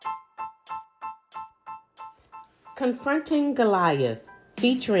Confronting Goliath,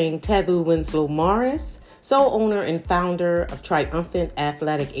 featuring Taboo Winslow Morris, sole owner and founder of Triumphant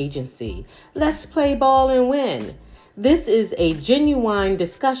Athletic Agency. Let's play ball and win. This is a genuine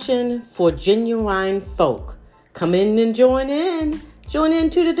discussion for genuine folk. Come in and join in. Join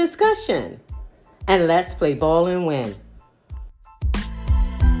into the discussion. And let's play ball and win.